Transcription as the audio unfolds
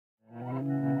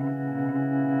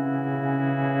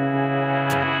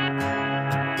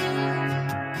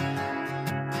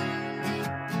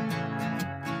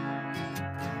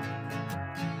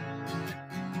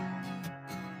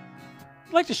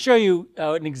like to show you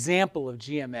an example of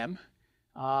GMM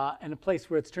and a place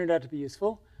where it's turned out to be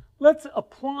useful. Let's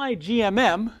apply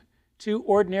GMM to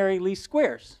ordinary least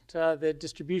squares, to the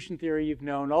distribution theory you've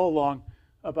known all along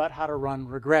about how to run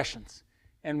regressions.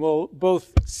 And we'll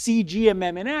both see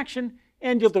GMM in action,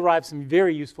 and you'll derive some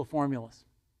very useful formulas.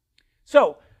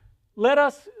 So let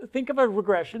us think of a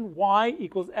regression, y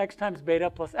equals x times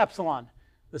beta plus epsilon,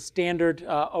 the standard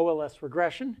OLS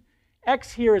regression.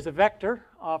 X here is a vector.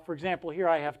 For example, here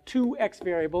I have two x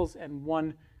variables and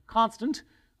one constant,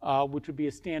 which would be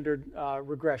a standard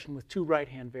regression with two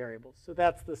right-hand variables. So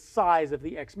that's the size of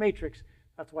the x matrix.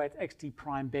 That's why it's xt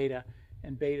prime beta,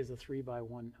 and beta is a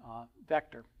 3×1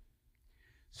 vector.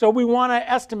 So we want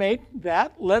to estimate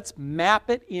that. Let's map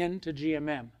it into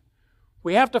GMM.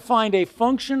 We have to find a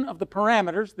function of the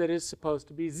parameters that is supposed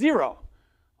to be 0,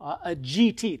 a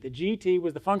GT. The GT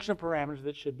was the function of parameters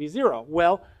that should be 0.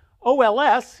 Well,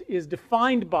 OLS is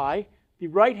defined by the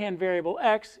right-hand variable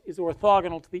x is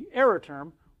orthogonal to the error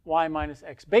term y minus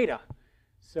x beta.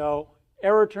 So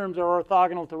error terms are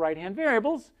orthogonal to right-hand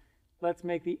variables.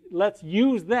 Let's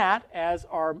use that as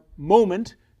our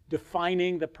moment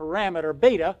defining the parameter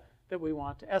beta that we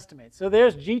want to estimate. So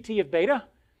there's GT of beta.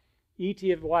 ET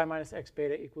of y minus x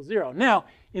beta equals 0. Now,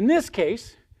 in this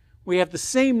case, we have the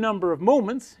same number of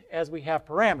moments as we have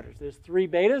parameters. There's 3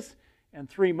 betas and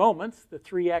 3 moments. The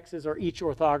 3 x's are each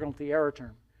orthogonal to the error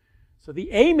term. So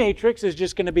the A matrix is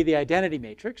just going to be the identity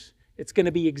matrix. It's going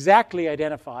to be exactly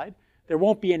identified. There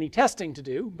won't be any testing to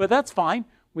do, but that's fine.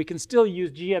 We can still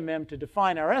use GMM to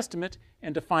define our estimate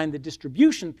and define the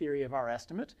distribution theory of our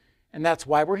estimate, and that's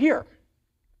why we're here.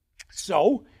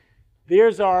 So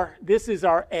this is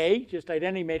our A, just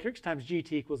identity matrix times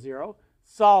GT equals 0.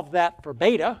 Solve that for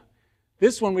beta.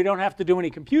 This one we don't have to do any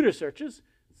computer searches.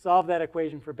 Solve that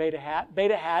equation for beta hat.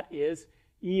 Beta hat is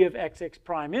E of XX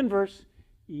prime inverse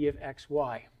E of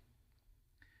XY.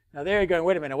 Now there you're going,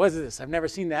 wait a minute, what is this? I've never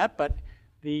seen that, but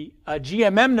the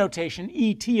GMM notation,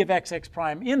 ET of XX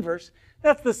prime inverse,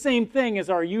 that's the same thing as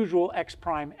our usual X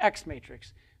prime X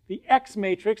matrix. The X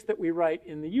matrix that we write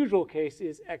in the usual case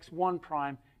is X1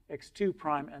 prime, X2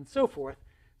 prime, and so forth.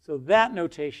 So that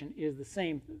notation is the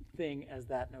same thing as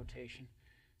that notation.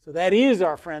 So that is,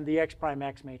 our friend, the X prime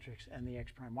X matrix and the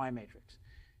X prime Y matrix.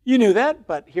 You knew that,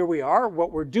 but here we are.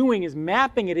 What we're doing is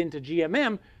mapping it into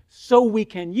GMM so we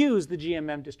can use the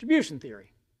GMM distribution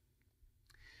theory.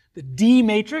 The D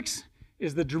matrix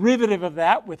is the derivative of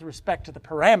that with respect to the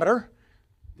parameter.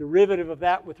 Derivative of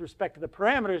that with respect to the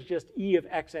parameter is just E of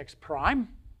XX prime.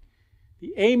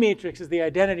 The A matrix is the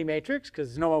identity matrix because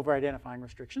there's no over-identifying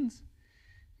restrictions.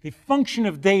 The function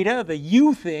of data, the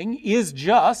U thing, is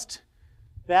just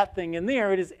that thing in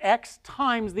there. It is X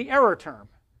times the error term.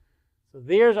 So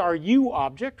there's our U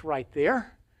object right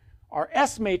there. Our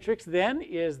S matrix then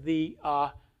is the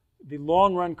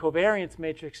long-run covariance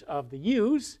matrix of the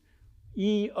U's,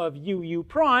 E of UU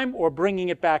prime, or bringing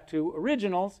it back to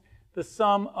originals, the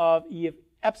sum of E of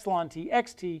epsilon t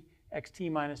xt,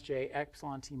 xt minus j,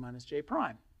 epsilon t minus j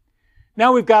prime.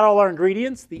 Now we've got all our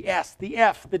ingredients, the S, the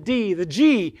F, the D, the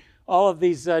G, all of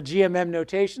these GMM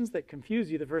notations that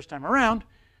confuse you the first time around.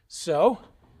 So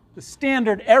the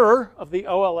standard error of the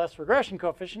OLS regression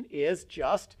coefficient is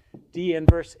just D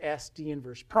inverse S, D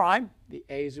inverse prime. The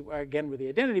A's, again, with the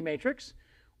identity matrix.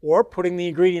 Or putting the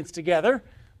ingredients together,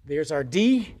 there's our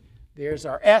D, there's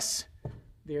our S,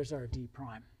 there's our D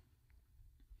prime.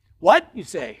 What? You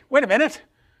say, wait a minute.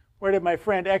 Where did my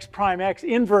friend X prime X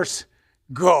inverse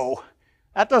go?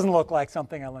 That doesn't look like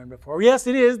something I learned before. Yes,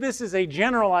 it is. This is a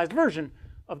generalized version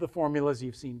of the formulas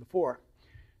you've seen before.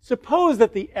 Suppose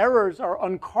that the errors are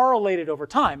uncorrelated over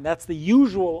time. That's the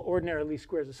usual ordinary least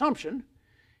squares assumption.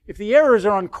 If the errors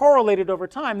are uncorrelated over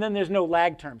time, then there's no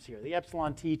lag terms here. The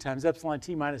epsilon t times epsilon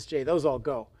t minus j, those all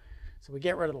go. So we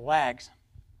get rid of the lags.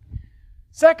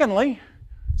 Secondly,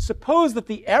 suppose that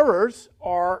the errors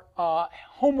are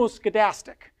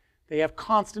homoscedastic. They have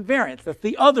constant variance. That's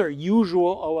the other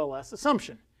usual OLS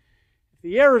assumption. If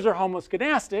the errors are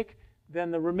homoscedastic,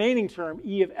 then the remaining term,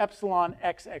 E of epsilon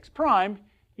xx prime,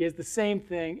 is the same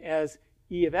thing as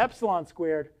E of epsilon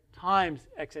squared times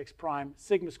xx prime,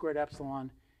 sigma squared epsilon,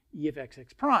 E of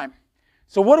xx prime.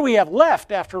 So what do we have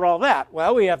left after all that?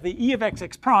 Well, we have the E of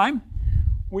xx prime.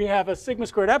 We have a sigma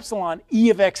squared epsilon, E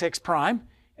of xx prime,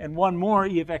 and one more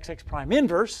E of xx prime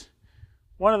inverse.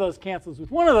 One of those cancels with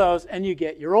one of those, and you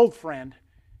get your old friend,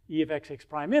 E of xx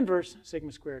prime inverse,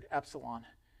 sigma squared epsilon,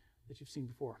 that you've seen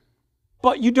before.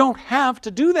 But you don't have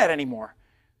to do that anymore.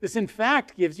 This, in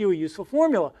fact, gives you a useful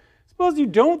formula. Suppose you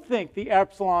don't think the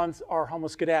epsilons are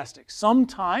homoscedastic.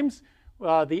 Sometimes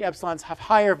the epsilons have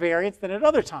higher variance than at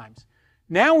other times.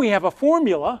 Now we have a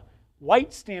formula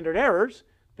white standard errors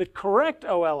that correct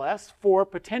OLS for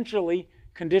potentially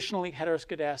conditionally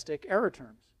heteroscedastic error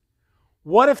terms.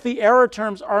 What if the error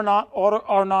terms are not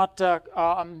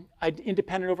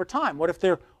independent over time? What if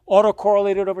they're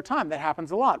autocorrelated over time? That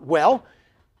happens a lot. Well,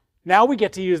 now we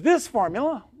get to use this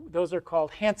formula. Those are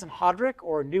called Hansen-Hodrick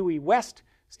or Newey-West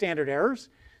standard errors.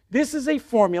 This is a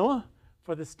formula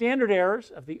for the standard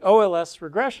errors of the OLS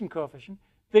regression coefficient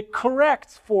that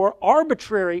corrects for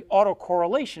arbitrary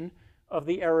autocorrelation of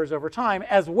the errors over time,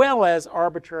 as well as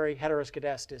arbitrary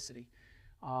heteroscedasticity.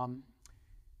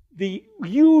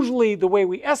 Usually the way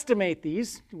we estimate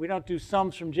these, we don't do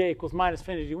sums from j equals minus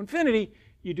infinity to infinity.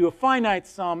 You do a finite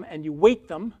sum and you weight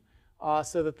them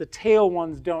so that the tail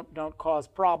ones don't cause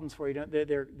problems for you.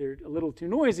 They're a little too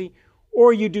noisy.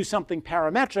 Or you do something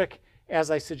parametric,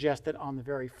 as I suggested on the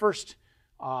very first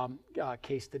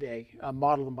case today,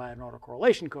 model them by an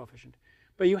autocorrelation coefficient.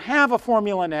 But you have a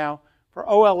formula now for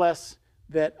OLS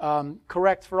that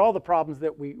corrects for all the problems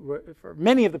that for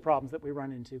many of the problems that we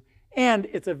run into. And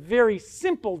it's a very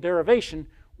simple derivation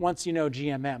once you know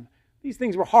GMM. These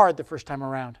things were hard the first time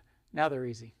around. Now they're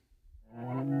easy.